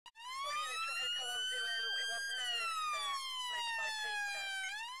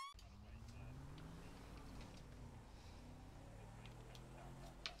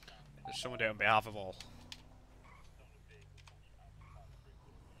Someone do it on behalf of all.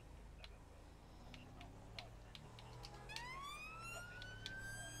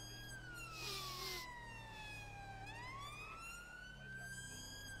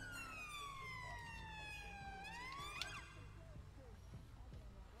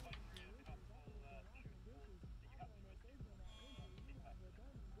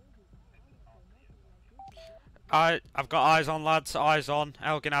 I've got eyes on, lads. Eyes on.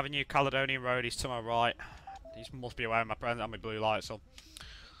 Elgin Avenue, Caledonian Road. He's to my right. He must be aware of my presence and my blue lights on.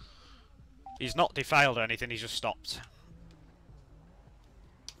 He's not defiled or anything. He's just stopped.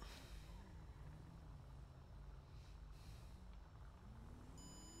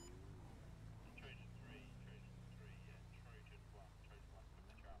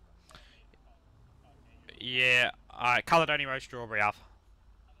 Yeah. Alright, Caledonian Road, Strawberry Ave.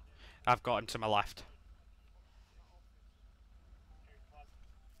 I've got him to my left.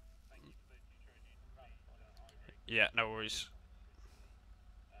 Yeah, no worries.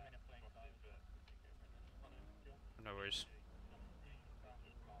 No worries.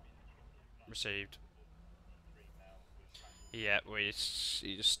 Received. Yeah, well, he's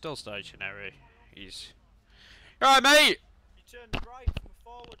still stationary. He's... Alright, mate! You turned right from the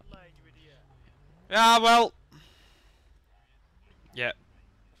forward lane, you idiot. Yeah, well... Yeah.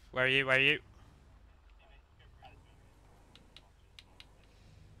 Where are you? Where are you?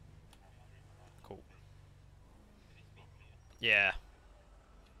 Cool. Yeah.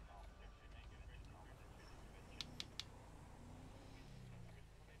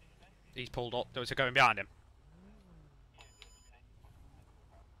 He's pulled up. Those are going behind him.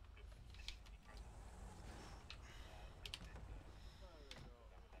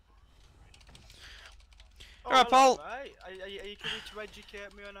 Oh, Alright, hello, Paul. mate. Are you coming to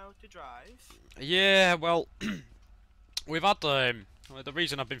educate me on how to drive? Yeah, well, we've had well, the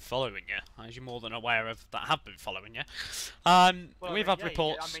reason I've been following you, as you're more than aware of, that I have been following you. Well, We've had yeah,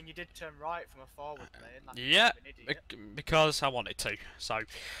 reports. I mean, you did turn right from a forward lane. Like Yeah, an idiot. because I wanted to. So,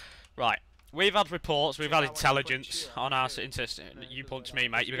 right. We've had reports, we've had intelligence on our system. You punched me,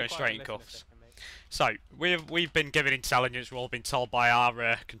 mate. You were going straight in cuffs. So we've been given intelligence. We've all been told by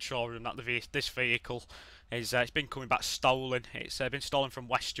our control room that this vehicle is it's been coming back stolen. It's been stolen from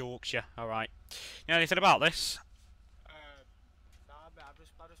West Yorkshire. All right. You know anything about this? Nah, mate, I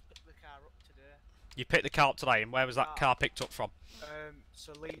just picked the car up today. You picked the car up today, and where was that car picked up from?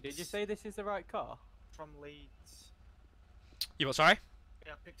 So Leeds. Did you say this is the right car? From Leeds. You what? Sorry.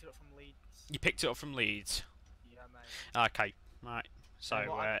 Yeah, I picked it up from Leeds. You picked it up from Leeds. Yeah, mate. Okay. Right. So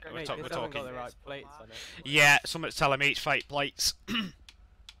we're Mate, talking. this hasn't got the right plates on it. Yeah, someone's telling me it's fake plates.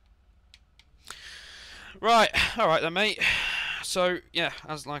 Right, all right then, mate. So yeah,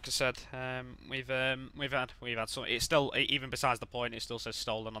 as like I said, we've had some. It's still, even besides the point, it still says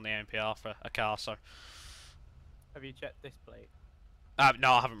stolen on the ANPR for a car. So Have you checked this plate?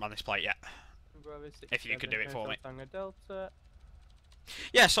 no, I haven't run this plate yet. If you could do it for me. Delta.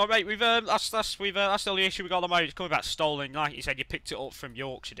 Yeah, so mate, that's still the issue we got at the moment. It's coming back stolen. Like you said, you picked it up from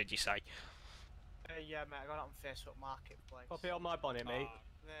Yorkshire, did you say? Yeah, mate, I got it on Facebook Marketplace. Pop it on my bonnet, mate.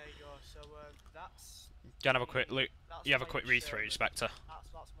 There you go. So that's. Do you have a quick look? You have a quick read through, Inspector.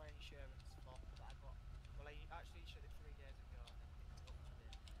 That's my insurance for that I got. Well, I actually issued it 3 days ago and then picked it up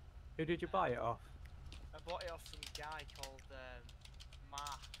today. Who did you buy it off? I bought it off some guy called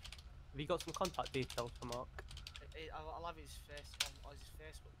Mark. Have you got some contact details for Mark? I'll have his face on his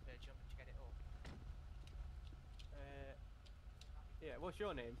Facebook page. You want me to get it up? Yeah, what's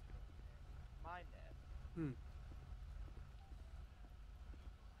your name? My name?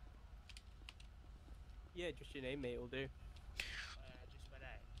 Yeah, just your name, mate, will do. Just my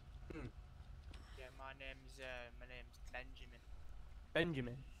name? Yeah, my name's Benjamin.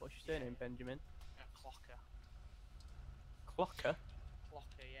 Benjamin? What's your surname, Benjamin? Clocker. Clocker?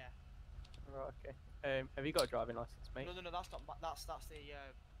 Clocker, yeah. Right, okay. Have you got a driving license, mate? No, that's not. That's the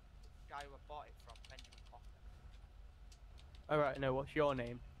guy who I bought it from, Benjamin Clocker. Alright, no, what's your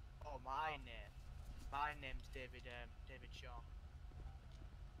name? Oh, my name. My name's David Shaw.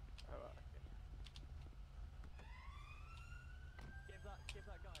 Alright, okay. Give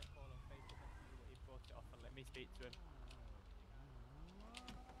that guy a call on Facebook and see what he brought it off and let me speak to him.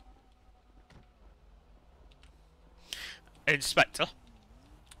 Inspector.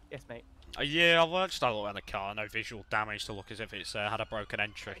 Yes, mate. Yeah, I've just had a look at the car. No visual damage to look as if it's had a broken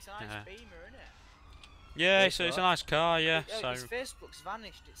entry. It's a nice Beamer, isn't it? Yeah, it's a nice car. Yeah, so. His Facebook's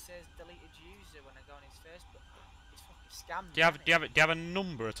vanished. It says deleted user when I go on his Facebook. It's fucking scammed. Do you have a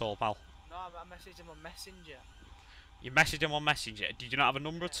number at all, pal? No, I messaged him on Messenger. You messaged him on Messenger. Did you not have a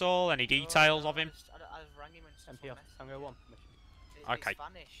number at all? Any details of him? I just rang him and stuff. MP off Tango 1 permission. Okay. He's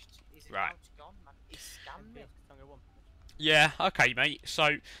vanished. His Right. account's gone, man. He scammed me. Yeah, okay, mate.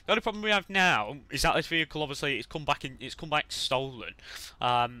 So the only problem we have now is that this vehicle obviously it's come back stolen.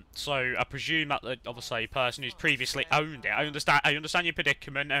 So I presume that the obviously person who's previously owned it. I understand your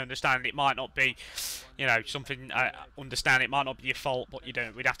predicament. I understand it might not be, you know, something. I understand it might not be your fault, but you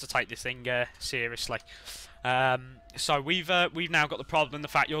don't. We'd have to take this thing seriously. So we've now got the problem, the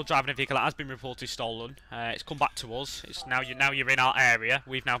fact you're driving a vehicle that has been reported stolen. It's come back to us. It's now you're in our area.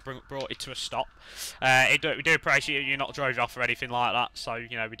 We've now brought it to a stop. We do appreciate you not drove off or anything like that. So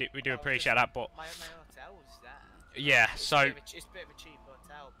you know we do appreciate that. But My hotel was there. yeah, so It's a bit of a cheap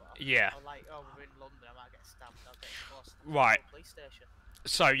hotel, but yeah, I'm like, oh, we're in London, I might get stabbed. I'll get close to the right. police station.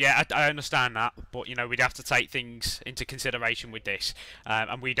 So yeah, I understand that, but you know we'd have to take things into consideration with this,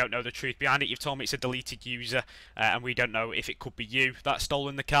 and we don't know the truth behind it. You've told me it's a deleted user, and we don't know if it could be you that's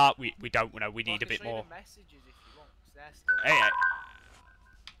stolen the car. We don't know. We need a bit more. Messages if you want, 'cause they're still Hey,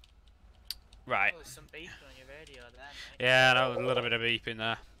 right. Oh, there's some beeping on your radio there, mate. Yeah, no, a little bit of beeping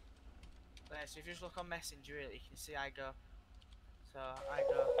there. There, so if you just look on Messenger, you can see I go like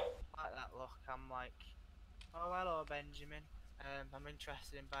that. Look, I'm like, oh hello Benjamin. I'm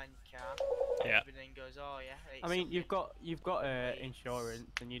interested in buying your car. Yeah. Everything goes, oh yeah. I mean, you've got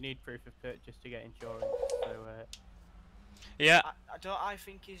insurance, and you need proof of purchase to get insurance. So Yeah. I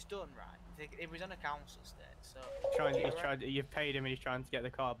think he's done right. It was on a council estate, so. You've paid him, and he's trying to get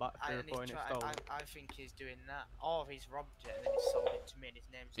the car back for reporting it stolen. I think he's doing that, or he's robbed it and then he's sold it to me, and his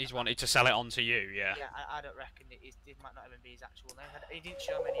name's. He's wanted to sell it on to you, yeah. Yeah, I don't reckon it might not even be his actual name. He didn't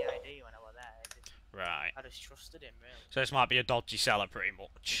show me any ID when I was there. Right. I just trusted him, really. So this might be a dodgy seller, pretty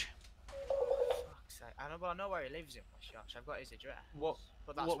much. Fuck's sake. I know where he lives in West Yorkshire. I've got his address. What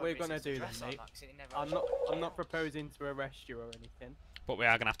we're gonna do then, mate? I'm not proposing to arrest you or anything. But we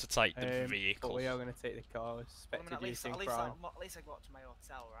are gonna have to take the vehicle. But we are gonna take the car. Suspected use in crime. At least I go up to my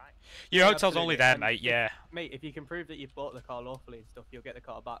hotel, right? Your Yeah, hotel's only there, absolutely. mate. Yeah. Mate, if you can prove that you've bought the car lawfully and stuff, you'll get the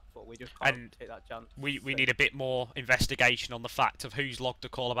car back. But we just can't take that chance. We need a bit more investigation on the fact of who's logged a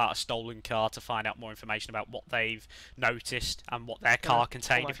call about a stolen car to find out more information about what they've noticed and what their car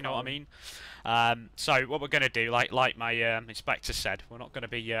contained, if you know what I mean. So what we're going to do, like my inspector said, we're not going to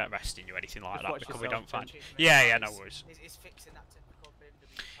be arresting you or anything like that because we don't find. Yeah, no worries. He's fixing that typical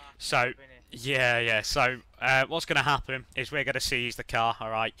BMW park. So yeah. So what's going to happen is we're going to seize the car. All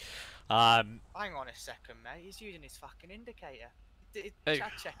right. Hang on a second, mate. He's using his fucking indicator.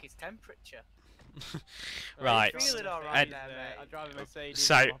 Check his temperature. Right. Feeling alright there, mate. I drive a Mercedes,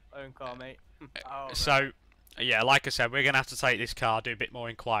 So- my own car, mate. So, yeah, like I said, we're going to have to take this car, do a bit more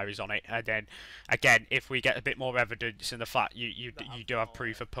inquiries on it, and then, again, if we get a bit more evidence in the fact you do have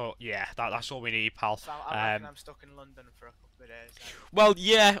proof of that's all we need, pal. So I reckon I'm stuck in London for a couple of days. Well,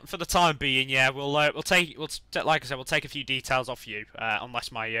 yeah, for the time being, yeah, we'll take like I said, we'll take a few details off you,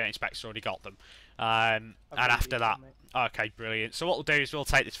 unless my inspector's already got them, and after that. Okay, brilliant. So what we'll do is we'll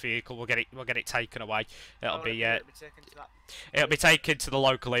take this vehicle, we'll get it taken away. It'll be taken to the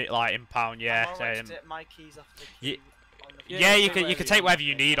local impound, yeah. Take my keys off the key Yeah, you can take whatever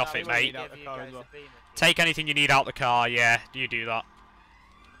you need off it, mate. Take anything you need out the car, yeah. You do that.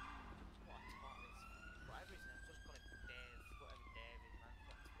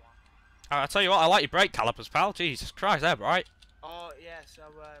 I'll tell you what, I like your brake calipers, pal. Jesus Christ, they're right. Oh yeah, so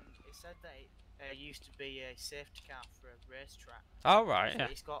it said that it used to be a safety car for a racetrack. Oh right, yeah.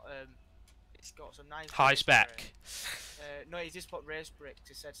 It's got some nice high spec. No, he just put race brakes.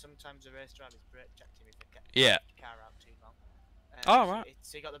 He said sometimes the race drivers brake checked him if they kept Yeah. the car out too long. Oh right.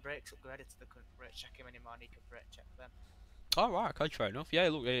 So he got the brakes upgraded so they couldn't brake check him anymore, and he could brake check them. Oh right, okay, fair enough. Yeah,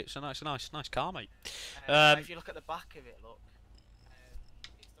 look, it's a nice car, mate. If you look at the back of it, look,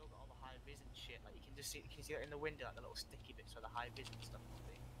 it's still got all the high vis and shit. Like you can see it in the window, like the little sticky bits where the high vis and stuff must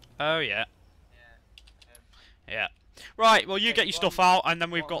be. Oh yeah. Yeah. Yeah. Right, well you get your stuff out, and then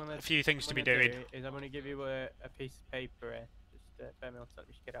we've got a few things to be doing. I'm going to give you a piece of paper here. Just bear me on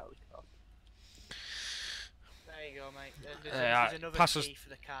second, just get out of the car. There you go, mate. There's another key for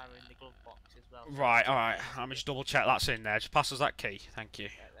the car in the glove box as well. Right, alright. Let me just double check that's in there. Just pass us that key. Thank you.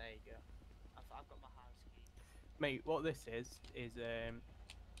 Yeah, there you go. I've got my house key. Mate, what this is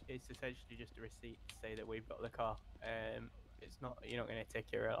it's essentially just a receipt to say that we've got the car. It's not, you're not going to take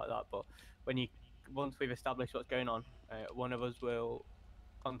it like that, but once we've established what's going on, one of us will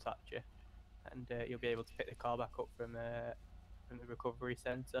contact you, and you'll be able to pick the car back up from the recovery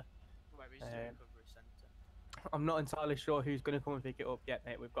centre. Where is the recovery centre? I'm not entirely sure who's going to come and pick it up yet,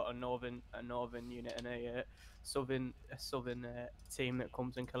 mate. We've got a northern unit and a southern team that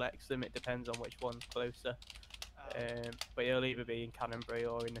comes and collects them. It depends on which one's closer. But it'll either be in Canterbury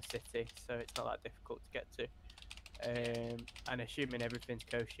or in the city, so it's not that difficult to get to. and assuming everything's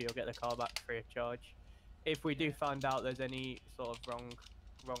kosher, you'll get the car back free of charge. If we do find out there's any sort of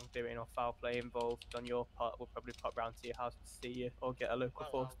wrongdoing or foul play involved on your part, we'll probably pop round to your house to see you, or get a local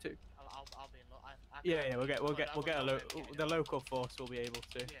force too. I'll be in luck. Yeah, we'll get the local force will be able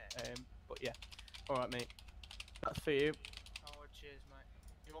to. Yeah. But yeah, all right, mate. That's for you. Oh, cheers, mate.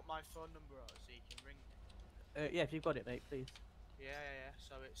 You want my phone number or so you can ring me? Yeah, if you've got it, mate, please. Yeah.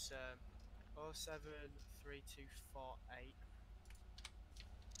 So it's 07324866289.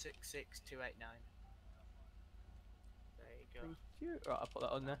 There you go. Thank you. Right, I'll put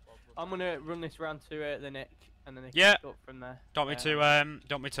that on there. I'm gonna run this round to the Nick, and then they Yeah. can up from there. Don't me to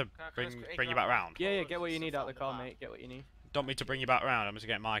bring you back round. Yeah, get what you need out of the car, mate. Get what you need. Don't me to bring you back round. I'm just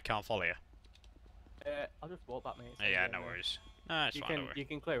getting my car and follow you. I'll just walk back, mate. Yeah, no worries. No, it's fine. You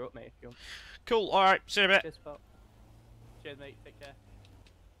can clear up, mate, if you want. Cool. All right. See you in a bit. Cheers, pal. Cheers, mate. Take care.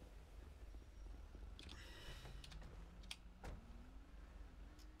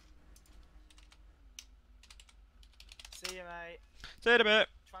 See you, mate. See you in a bit.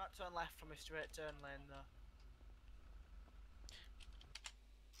 Try not to turn left from a straight turn lane, though.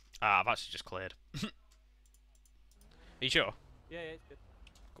 Ah, I've actually just cleared. Are you sure? Yeah, it's good.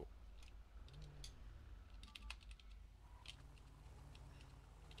 Cool.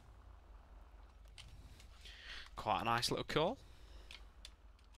 Quite a nice little call.